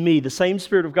in me. The same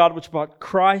Spirit of God which brought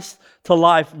Christ to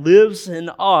life lives in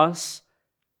us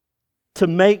to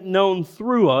make known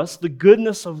through us the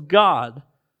goodness of God,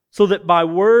 so that by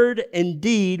word and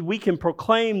deed we can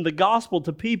proclaim the gospel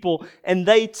to people and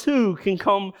they too can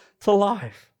come to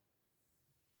life.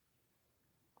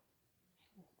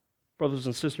 Brothers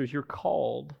and sisters, you're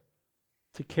called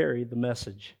to carry the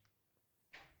message.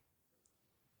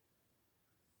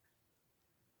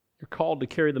 You're called to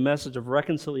carry the message of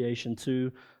reconciliation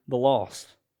to the lost.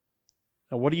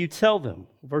 Now, what do you tell them?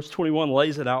 Verse 21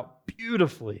 lays it out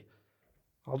beautifully.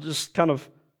 I'll just kind of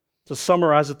to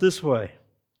summarize it this way,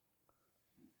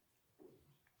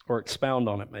 or expound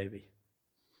on it maybe.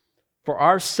 For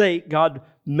our sake, God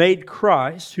made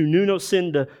Christ, who knew no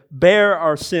sin, to bear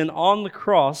our sin on the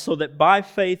cross, so that by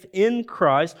faith in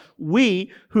Christ,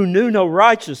 we who knew no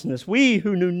righteousness, we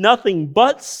who knew nothing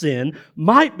but sin,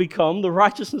 might become the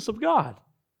righteousness of God.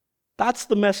 That's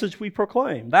the message we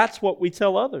proclaim. That's what we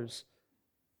tell others.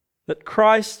 That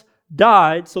Christ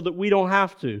died so that we don't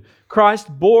have to. Christ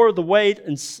bore the weight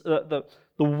and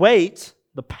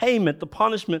the payment, the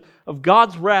punishment of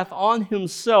God's wrath on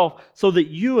Himself so that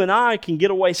you and I can get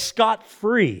away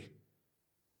scot-free.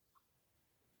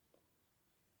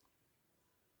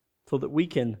 So that we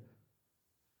can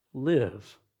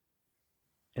live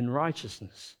in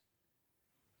righteousness.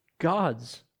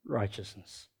 God's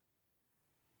righteousness.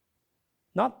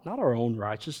 Not our own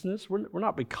righteousness. We're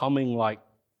not becoming like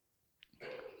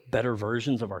better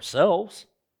versions of ourselves.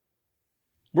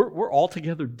 We're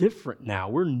altogether different now.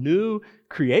 We're new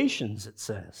creations, it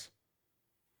says.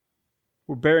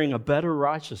 We're bearing a better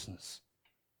righteousness.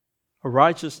 A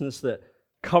righteousness that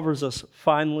covers us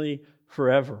finally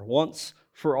forever, once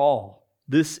for all.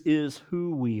 This is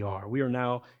who we are. We are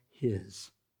now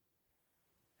His.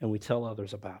 And we tell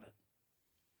others about it.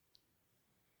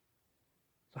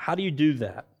 So how do you do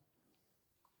that?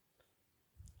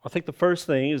 I think the first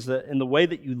thing is that in the way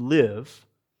that you live,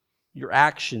 your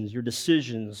actions, your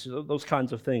decisions, those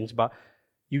kinds of things. But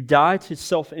you die to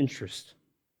self-interest.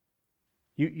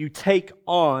 You take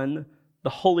on the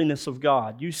holiness of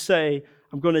God. You say,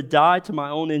 I'm going to die to my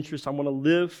own interest. I'm going to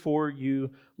live for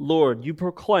you, Lord. You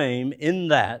proclaim in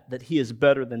that He is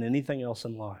better than anything else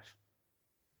in life.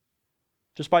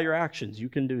 Just by your actions, you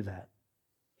can do that.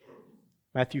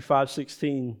 Matthew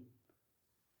 5:16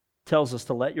 tells us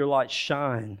to let your light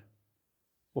shine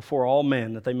before all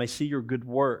men, that they may see your good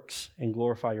works and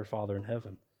glorify your Father in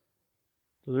heaven.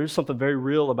 So there's something very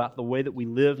real about the way that we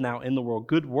live now in the world.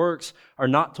 Good works are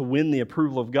not to win the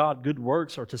approval of God. Good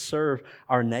works are to serve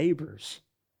our neighbors.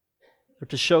 They're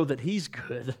to show that He's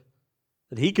good,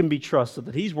 that He can be trusted,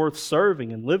 that He's worth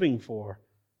serving and living for.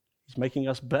 He's making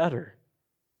us better.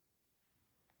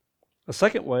 The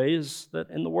second way is that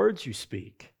in the words you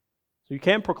speak. So you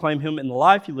can proclaim Him in the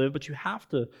life you live, but you have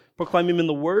to proclaim Him in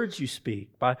the words you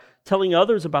speak by telling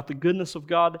others about the goodness of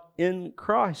God in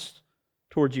Christ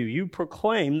towards you. You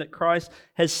proclaim that Christ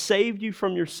has saved you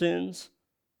from your sins.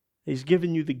 He's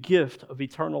given you the gift of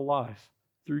eternal life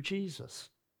through Jesus.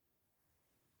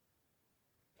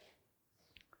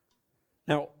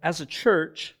 Now, as a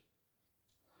church,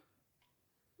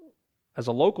 as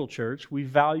a local church, we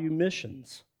value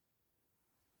missions.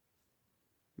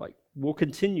 We'll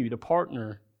continue to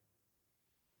partner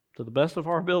to the best of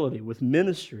our ability with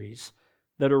ministries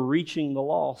that are reaching the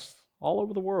lost all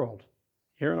over the world,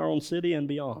 here in our own city and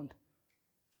beyond.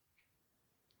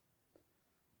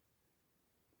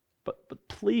 But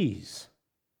please,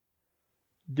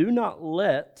 do not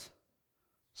let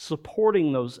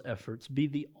supporting those efforts be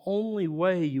the only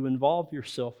way you involve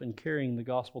yourself in carrying the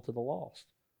gospel to the lost.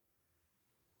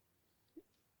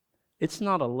 It's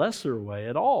not a lesser way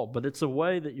at all, but it's a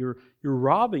way that you're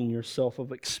robbing yourself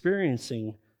of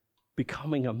experiencing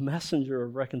becoming a messenger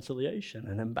of reconciliation,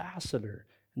 an ambassador,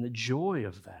 and the joy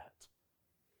of that.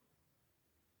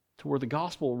 To where the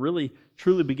gospel really,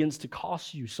 truly begins to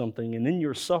cost you something, and in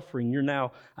your suffering, you're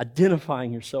now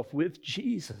identifying yourself with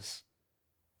Jesus.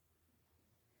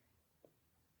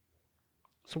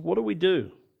 So what do we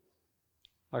do?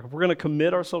 Like, if we're going to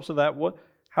commit ourselves to that,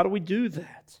 how do we do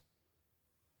that?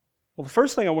 Well, the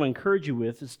first thing I want to encourage you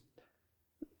with is,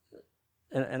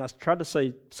 and I tried to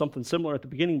say something similar at the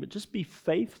beginning, but just be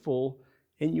faithful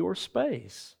in your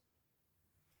space.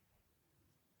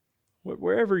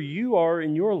 Wherever you are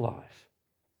in your life.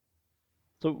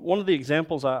 So one of the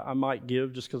examples I might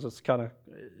give, just because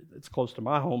it's close to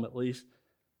my home at least,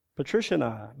 Patricia and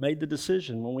I made the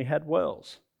decision when we had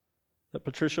Wells that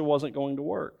Patricia wasn't going to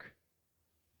work.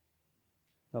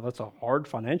 Now, that's a hard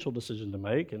financial decision to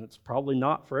make, and it's probably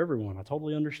not for everyone. I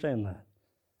totally understand that.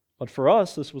 But for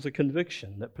us, this was a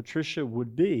conviction that Patricia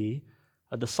would be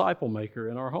a disciple maker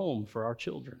in our home for our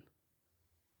children.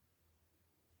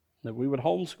 That we would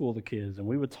homeschool the kids, and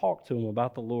we would talk to them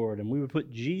about the Lord, and we would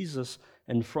put Jesus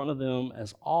in front of them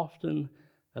as often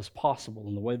as possible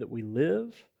in the way that we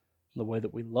live, in the way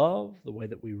that we love, the way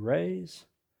that we raise.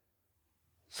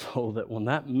 So that when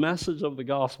that message of the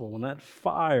gospel, when that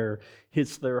fire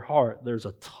hits their heart, there's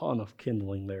a ton of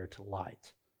kindling there to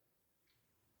light.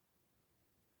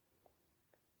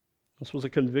 This was a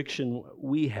conviction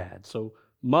we had. So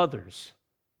mothers,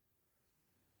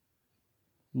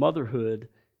 motherhood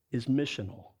is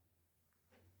missional.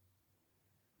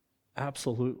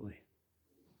 Absolutely.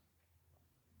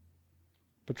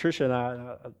 Patricia and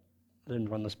I didn't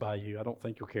run this by you. I don't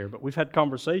think you'll care. But we've had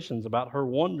conversations about her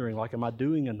wondering, am I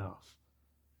doing enough?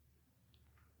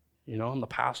 I'm the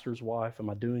pastor's wife. Am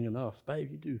I doing enough?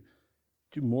 Babe, you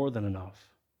do more than enough.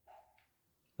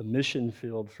 The mission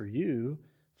field for you,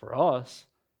 for us,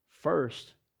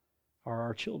 first are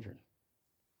our children.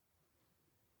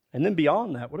 And then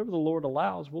beyond that, whatever the Lord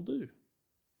allows, we'll do.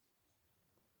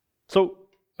 So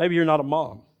maybe you're not a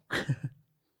mom.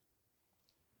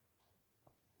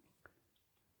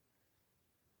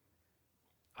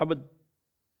 I would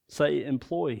say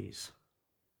employees,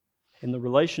 in the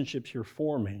relationships you're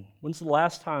forming. When's the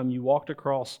last time you walked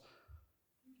across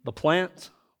the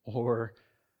plant or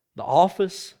the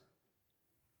office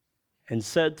and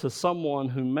said to someone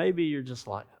who maybe you're just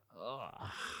like, I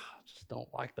just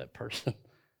don't like that person,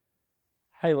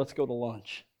 hey, let's go to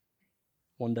lunch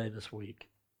one day this week.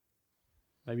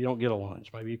 Maybe you don't get a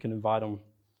lunch. Maybe you can invite them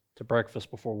to breakfast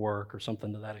before work or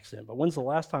something to that extent. But when's the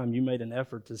last time you made an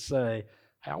effort to say,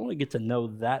 hey, I want to get to know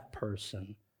that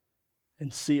person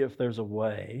and see if there's a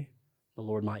way the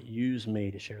Lord might use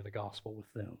me to share the gospel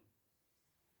with them,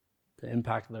 to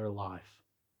impact their life.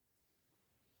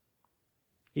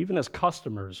 Even as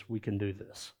customers, we can do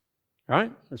this,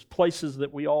 right? There's places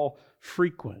that we all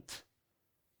frequent.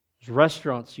 There's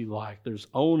restaurants you like. There's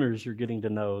owners you're getting to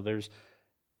know.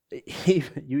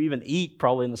 You even eat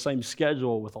probably in the same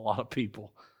schedule with a lot of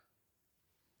people.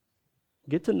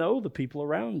 Get to know the people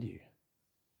around you.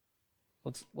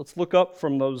 Let's look up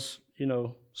from those,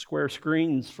 square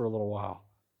screens for a little while.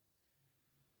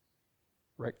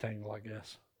 Rectangle, I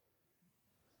guess.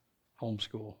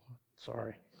 Homeschool.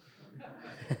 Sorry.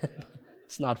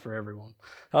 It's not for everyone.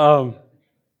 Let's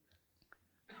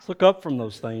look up from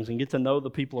those things and get to know the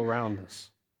people around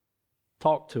us.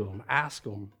 Talk to them. Ask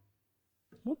them,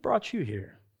 what brought you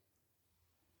here?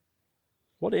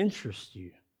 What interests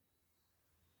you?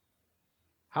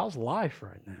 How's life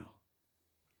right now?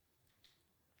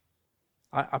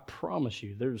 I promise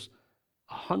you, there's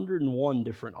 101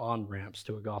 different on-ramps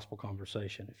to a gospel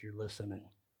conversation if you're listening,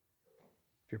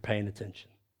 if you're paying attention.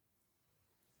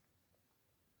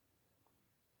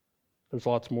 There's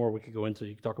lots more we could go into.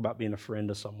 You can talk about being a friend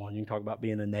to someone. You can talk about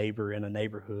being a neighbor in a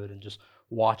neighborhood and just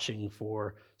watching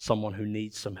for someone who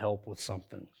needs some help with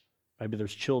something. Maybe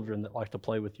there's children that like to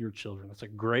play with your children. That's a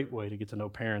great way to get to know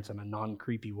parents in a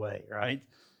non-creepy way, right?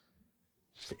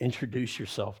 Just to introduce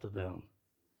yourself to them.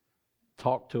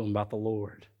 Talk to them about the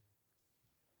Lord.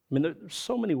 I mean, there's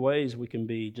so many ways we can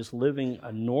be just living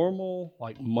a normal,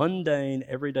 mundane,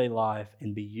 everyday life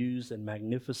and be used in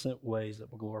magnificent ways that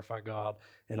will glorify God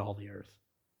in all the earth.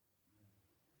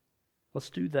 Let's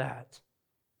do that.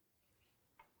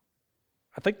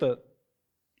 I think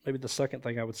maybe the second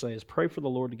thing I would say is pray for the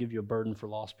Lord to give you a burden for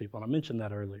lost people. And I mentioned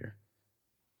that earlier.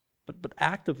 But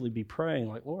actively be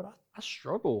praying Lord, I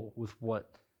struggle with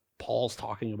what Paul's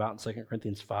talking about in 2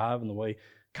 Corinthians 5 and the way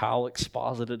Kyle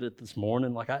exposited it this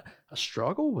morning. I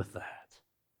struggle with that.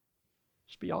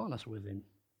 Just be honest with him.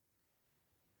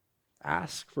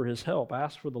 Ask for his help.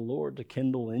 Ask for the Lord to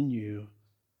kindle in you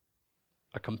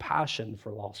a compassion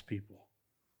for lost people.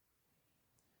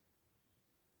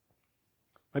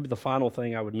 Maybe the final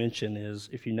thing I would mention is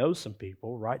if you know some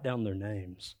people, write down their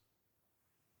names.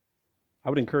 I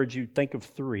would encourage you to think of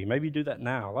 3. Maybe do that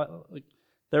now.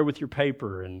 There with your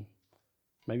paper, and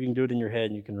maybe you can do it in your head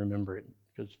and you can remember it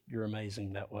because you're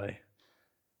amazing that way.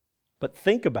 But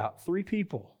think about 3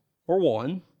 people, or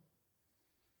 1,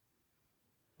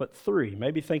 but 3.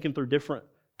 Maybe thinking through different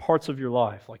parts of your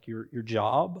life, like your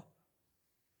job,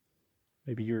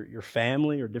 maybe your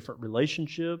family or different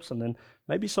relationships, and then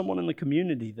maybe someone in the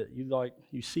community that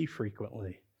you see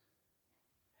frequently.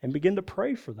 And begin to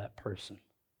pray for that person.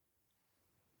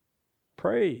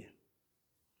 Pray.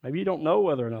 Maybe you don't know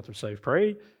whether or not they're saved.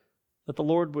 Pray that the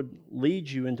Lord would lead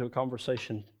you into a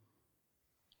conversation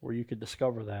where you could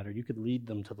discover that, or you could lead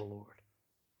them to the Lord.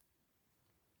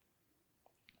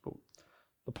 But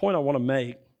the point I want to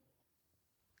make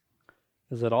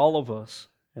is that all of us,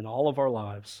 in all of our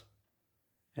lives,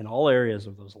 in all areas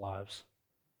of those lives,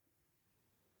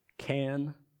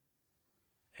 can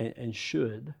and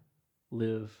should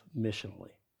live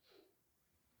missionally.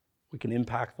 We can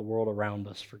impact the world around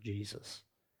us for Jesus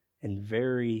in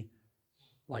very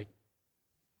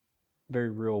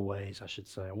real ways, I should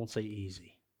say. I won't say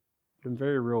easy, but in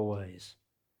very real ways.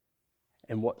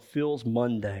 And what feels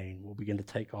mundane will begin to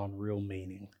take on real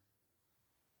meaning.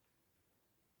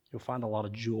 You'll find a lot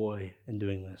of joy in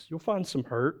doing this. You'll find some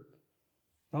hurt.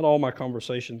 Not all my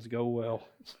conversations go well.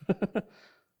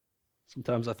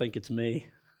 Sometimes I think it's me.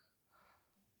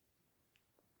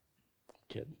 I'm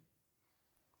kidding.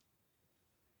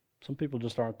 Some people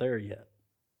just aren't there yet.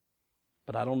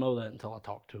 But I don't know that until I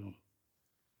talk to them.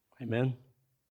 Amen?